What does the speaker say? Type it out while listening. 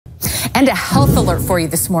And a health alert for you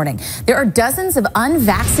this morning. There are dozens of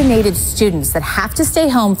unvaccinated students that have to stay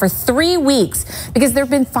home for 3 weeks because there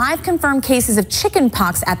have been 5 confirmed cases of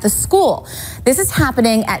chickenpox at the school. This is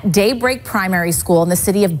happening at Daybreak Primary School in the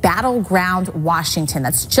city of Battleground, Washington.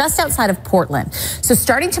 That's just outside of Portland. So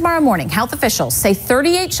starting tomorrow morning, health officials say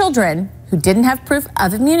 38 children who didn't have proof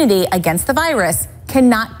of immunity against the virus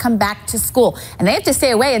cannot come back to school, and they have to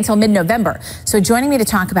stay away until mid-November. So joining me to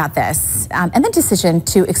talk about this and the decision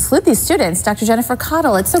to exclude these students, Dr. Jennifer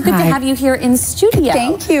Caudle. It's so good to have you here in studio.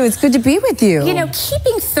 Thank you. It's good to be with you. You know,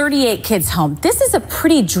 keeping 38 kids home, this is a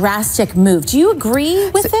pretty drastic move. Do you agree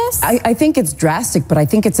with this? I think it's drastic, but I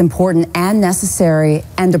think it's important and necessary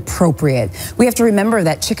and appropriate. We have to remember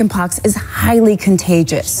that chickenpox is highly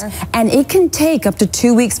contagious, and it can take up to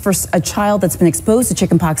 2 weeks for a child that's been exposed to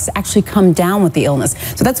chickenpox to actually come down with the illness.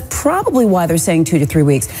 So that's probably why they're saying 2 to 3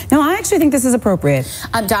 weeks. Now, I actually think this is appropriate.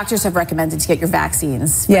 Doctors have recommended to get your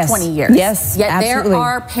vaccines for 20 years. Yes, yet absolutely. There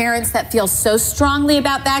are parents that feel so strongly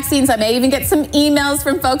about vaccines. I may even get some emails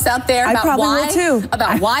from folks out there about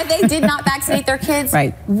why they did not vaccinate their kids.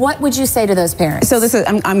 Right. What would you say to those parents? So this is,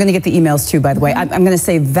 I'm going to get the emails too, by the way. I'm going to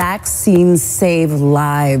say vaccines save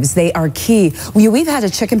lives. They are key. We've had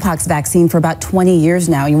a chickenpox vaccine for about 20 years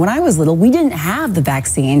now. And when I was little, we didn't have the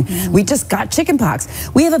vaccine. We just got chickenpox.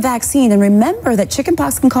 We have a vaccine, and remember that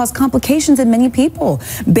chickenpox can cause complications in many people.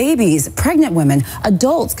 Babies, pregnant women,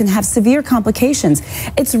 adults can have severe complications.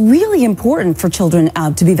 It's really important for children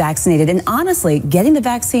to be vaccinated, and honestly, getting the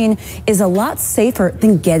vaccine is a lot safer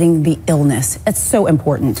than getting the illness. It's so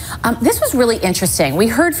important. This was really interesting. We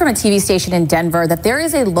heard from a TV station in Denver that there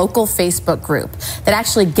is a local Facebook group that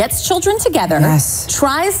actually gets children together,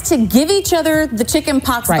 tries to give each other the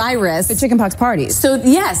chickenpox virus. The chickenpox parties. So,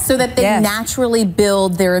 yes, so that they naturally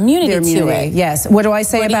build their immunity to it. Yes. What do I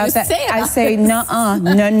say about that? I say, no.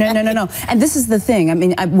 And this is the thing. I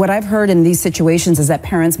mean, what I've heard in these situations is that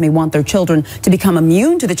parents may want their children to become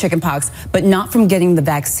immune to the chickenpox, but not from getting the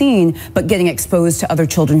vaccine, but getting exposed to other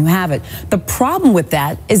children who have it. The problem with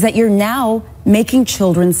that is that you're now making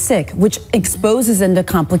children sick, which exposes them to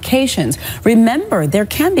complications. Remember, there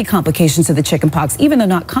can be complications to the chickenpox, even though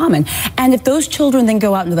not common. And if those children then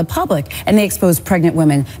go out into the public and they expose pregnant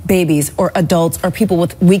women, babies, or adults, or people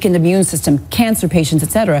with weakened immune system, cancer patients,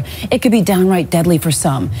 etc., it could be downright deadly for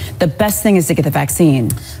some. The best thing is to get the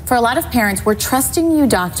vaccine. For a lot of parents, we're trusting you,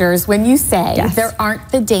 doctors, when you say there aren't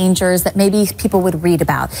the dangers that maybe people would read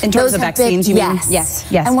about. In terms of vaccines, you mean? Yes.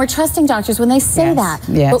 And we're trusting doctors when they say that.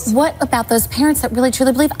 But what about those parents that really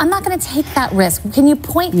truly believe, I'm not going to take that risk? Can you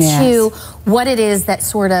point to what it is that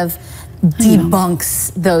sort of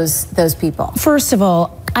debunks those people? First of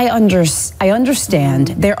all, I understand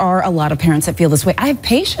there are a lot of parents that feel this way. I have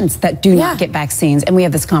patients that do not get vaccines, and we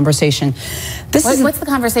have this conversation. What's the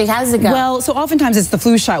conversation? How does it go? Well, so oftentimes it's the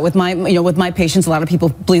flu shot with my patients. A lot of people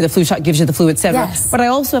believe the flu shot gives you the flu, etc. But I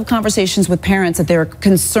also have conversations with parents that they're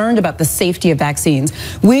concerned about the safety of vaccines.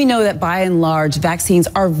 We know that by and large, vaccines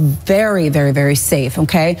are very, very, very safe,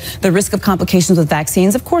 okay? The risk of complications with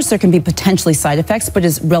vaccines, of course, there can be potentially side effects, but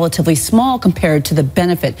is relatively small compared to the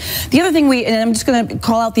benefit. The other thing and I'm just going to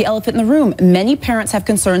call out the elephant in the room. Many parents have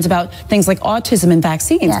concerns about things like autism and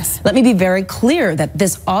vaccines. Let me be very clear that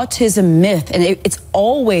this autism myth, and it's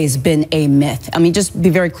always been a myth, I mean, just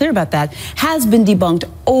be very clear about that, has been debunked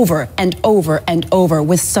over and over and over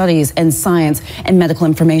with studies and science and medical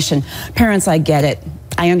information. Parents, I get it.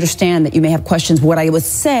 I understand that you may have questions. What I would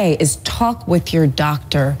say is talk with your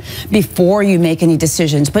doctor before you make any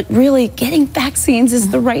decisions. But really, getting vaccines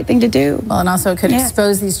is the right thing to do. Well, and also it could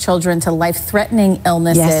expose these children to life-threatening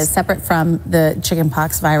illnesses separate from the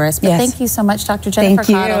chickenpox virus. But thank you so much, Dr. Jennifer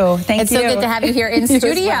Caudle. Thank you. It's so good to have you here in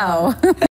studio.